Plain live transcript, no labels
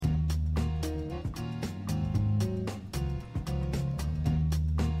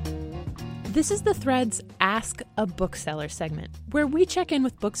This is the Thread's Ask a Bookseller segment, where we check in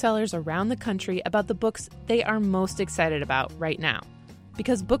with booksellers around the country about the books they are most excited about right now.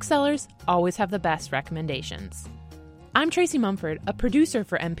 Because booksellers always have the best recommendations. I'm Tracy Mumford, a producer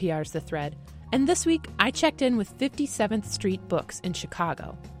for NPR's The Thread, and this week I checked in with 57th Street Books in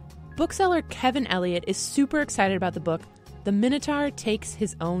Chicago. Bookseller Kevin Elliott is super excited about the book The Minotaur Takes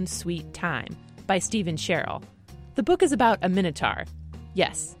His Own Sweet Time by Stephen Sherrill. The book is about a minotaur.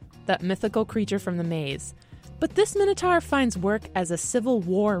 Yes, that mythical creature from the maze. But this minotaur finds work as a Civil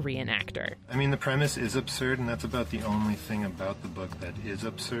War reenactor. I mean, the premise is absurd, and that's about the only thing about the book that is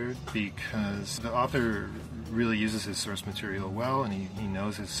absurd, because the author really uses his source material well, and he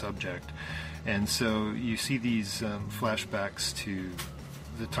knows his subject. And so you see these flashbacks to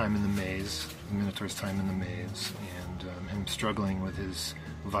the time in the maze, the Minotaur's time in the maze, and him struggling with his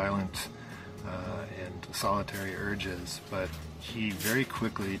violent and solitary urges, but he very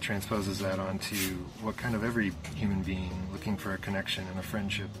quickly transposes that onto what kind of every human being looking for a connection and a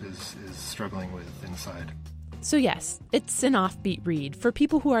friendship is struggling with inside. So yes, it's an offbeat read for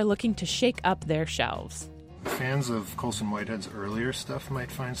people who are looking to shake up their shelves. Fans of Colson Whitehead's earlier stuff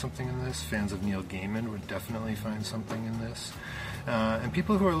might find something in this. Fans of Neil Gaiman would definitely find something in this. And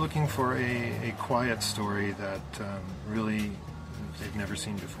people who are looking for a quiet story that really they've never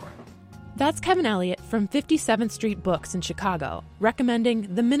seen before. That's Kevin Elliott from 57th Street Books in Chicago,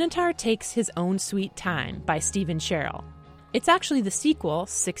 recommending The Minotaur Takes His Own Sweet Time by Stephen Sherrill. It's actually the sequel,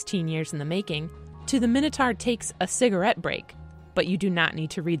 16 years in the making, to The Minotaur Takes a Cigarette Break, but you do not need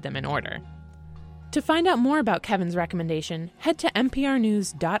to read them in order. To find out more about Kevin's recommendation, head to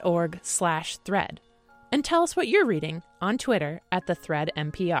nprnews.org/thread and tell us what you're reading on Twitter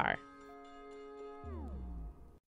 @TheThreadNPR.